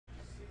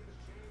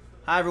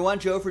Hi everyone,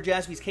 Joe for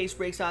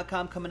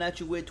jaspyscasebreaks.com coming at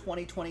you with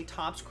 2020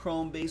 Topps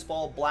Chrome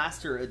Baseball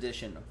Blaster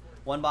Edition.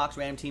 One box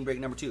random team break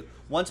number 2.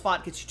 One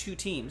spot gets you 2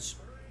 teams.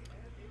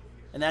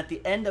 And at the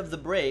end of the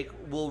break,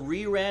 we'll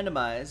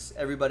re-randomize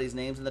everybody's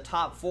names, and the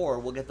top 4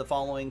 will get the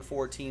following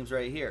 4 teams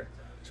right here.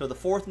 So the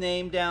 4th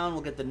name down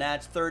will get the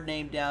Nats, 3rd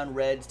name down,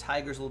 Reds,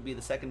 Tigers will be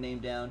the 2nd name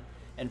down,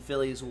 and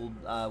Phillies will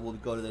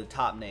go to the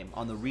top name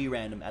on the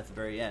re-random at the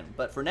very end.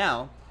 But for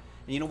now,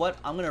 and you know what?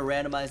 I'm going to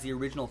randomize the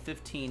original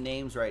 15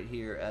 names right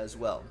here as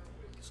well.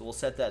 So we'll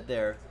set that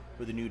there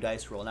with a new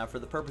dice roll. Now for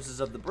the purposes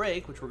of the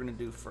break, which we're going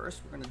to do first,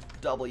 we're going to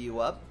double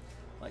you up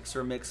like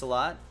Sir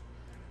Mix-a-Lot.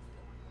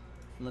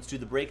 And let's do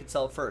the break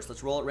itself first.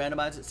 Let's roll it,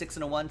 randomize it, 6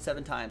 and a 1,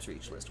 7 times for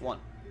each list. 1,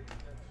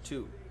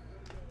 2,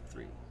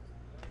 3,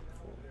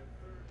 4,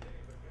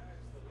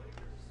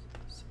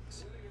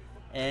 6.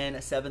 And a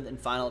 7th and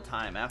final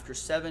time. After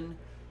 7,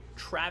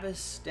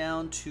 Travis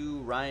down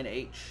to Ryan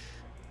H.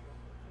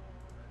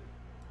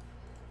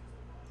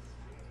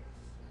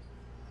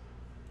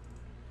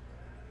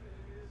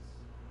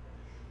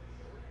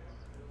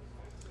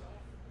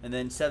 And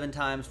then 7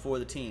 times for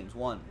the teams.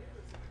 1,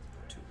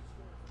 2.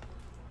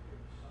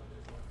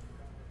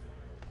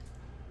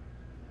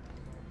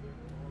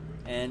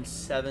 And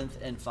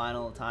 7th and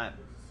final time.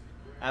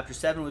 After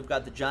 7, we've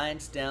got the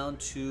Giants down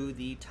to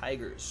the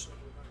Tigers.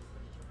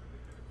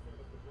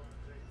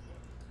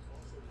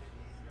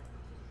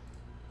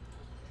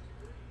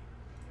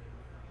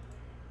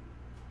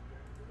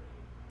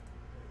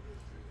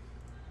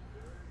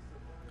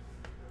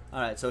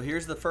 All right, so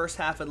here's the first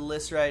half of the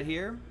list right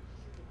here.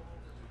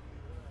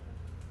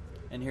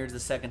 And here's the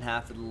second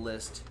half of the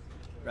list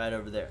right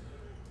over there.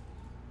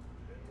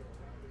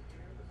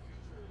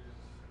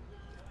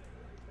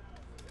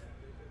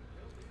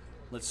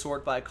 Let's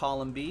sort by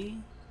column B.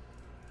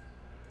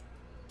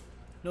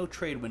 No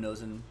trade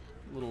windows in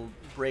little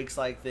breaks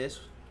like this.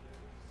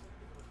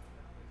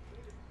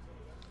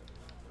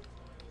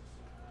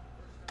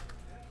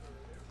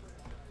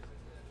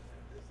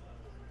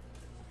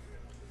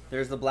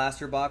 There's the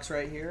blaster box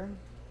right here.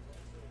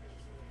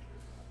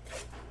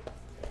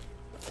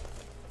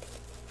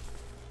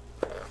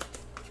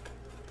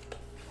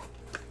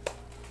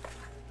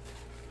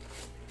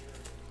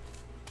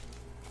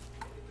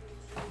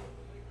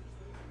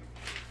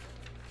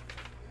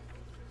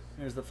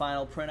 Here's the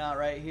final printout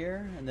right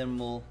here, and then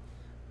we'll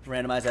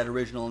randomize that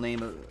original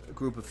name of a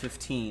group of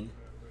 15.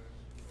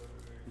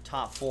 The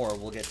top 4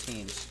 will get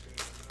teams.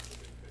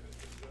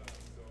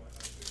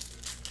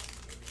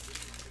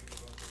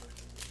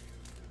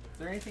 Is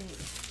there anything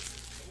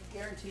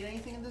guaranteed?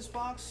 Anything in this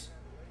box?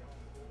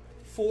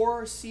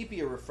 4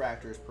 sepia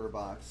refractors per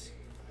box.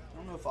 I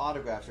don't know if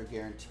autographs are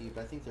guaranteed,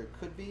 but I think there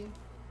could be.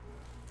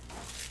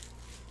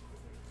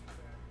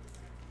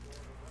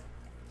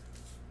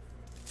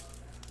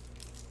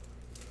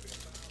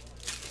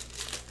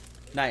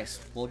 Nice.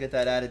 We'll get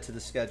that added to the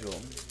schedule.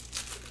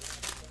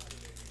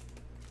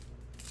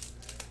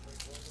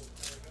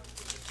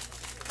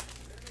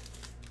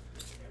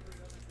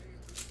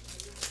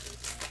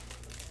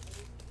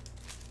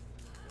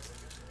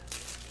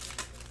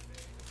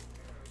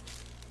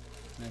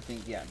 And I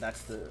think, yeah,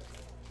 that's the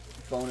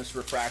bonus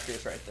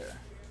refractors right there.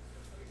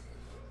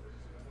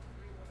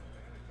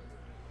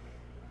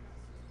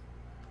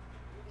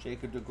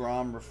 Jacob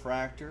deGrom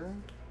refractor.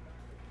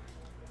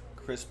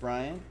 Chris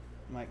Bryant.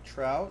 Mike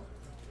Trout.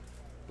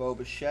 Bo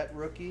Bichette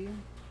rookie.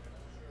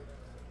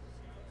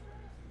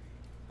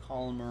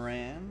 Colin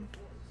Moran.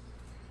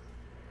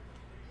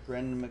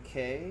 Brendan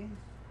McKay.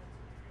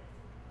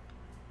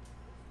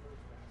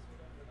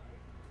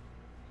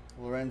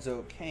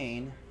 Lorenzo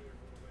Cain.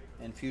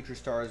 And future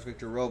stars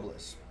Victor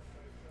Robles.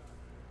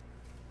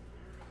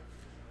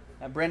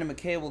 Now Brendan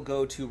McKay will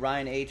go to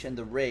Ryan H. and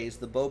the Rays.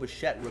 The Bo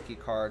Bichette rookie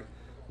card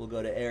will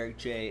go to Eric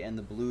J. and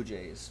the Blue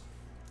Jays.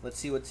 Let's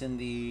see what's in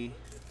the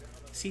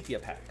sepia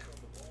pack.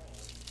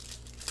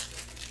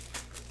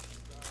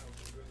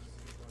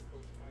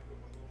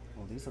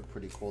 Oh, these look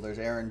pretty cool. There's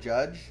Aaron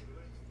Judge,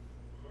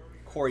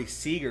 Corey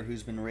Seager,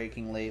 who's been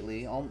raking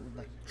lately,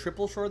 like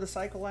triple short of the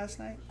cycle last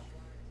night.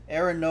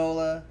 Aaron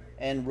Nola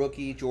and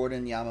rookie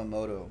Jordan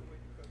Yamamoto.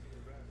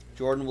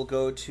 Jordan will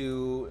go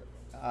to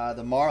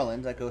the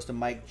Marlins. That goes to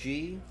Mike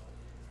G.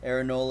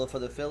 Aaron Nola for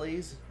the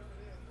Phillies.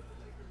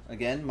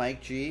 Again,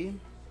 Mike G.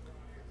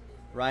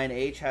 Ryan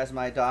H. has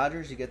my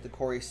Dodgers. You get the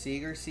Corey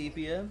Seager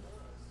sepia.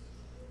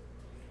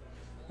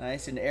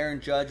 Nice. And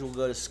Aaron Judge will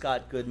go to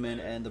Scott Goodman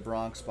and the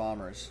Bronx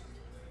Bombers.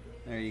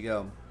 There you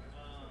go.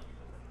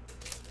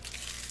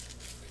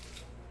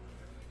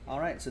 All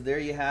right, so there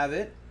you have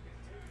it.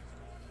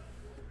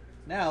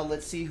 Now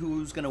let's see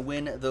who's going to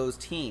win those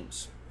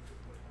teams.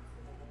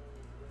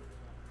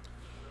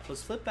 So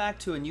let's flip back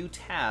to a new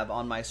tab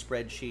on my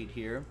spreadsheet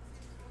here.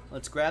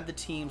 Let's grab the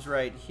teams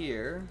right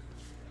here.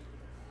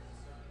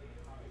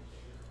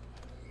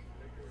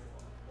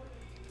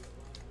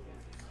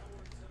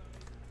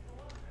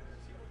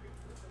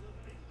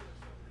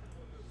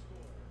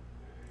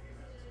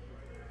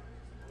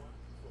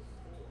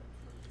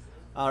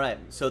 All right,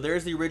 so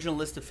there's the original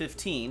list of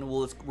 15.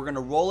 We're going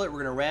to roll it.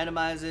 We're going to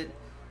randomize it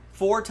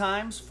 4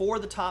 times for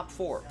the top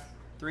 4.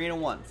 3 and a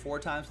 1. 4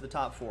 times for the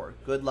top 4.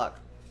 Good luck.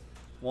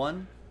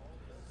 1,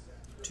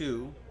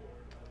 2,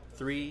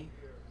 3,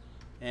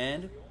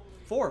 and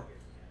 4.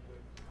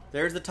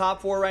 There's the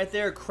top 4 right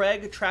there.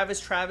 Craig,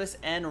 Travis,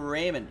 and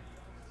Raymond.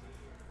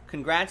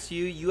 Congrats to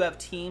you. You have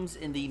teams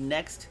in the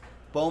next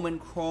Bowman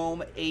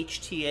Chrome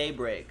HTA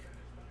break.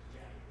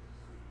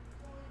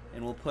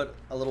 And we'll put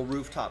a little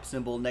rooftop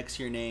symbol next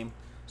to your name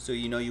so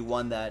you know you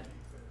won that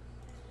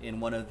in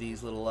one of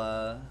these little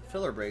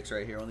filler breaks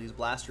right here, one of these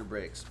blaster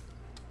breaks.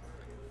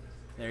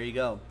 There you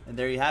go. And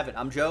there you have it.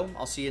 I'm Joe.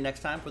 I'll see you next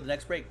time for the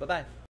next break. Bye-bye.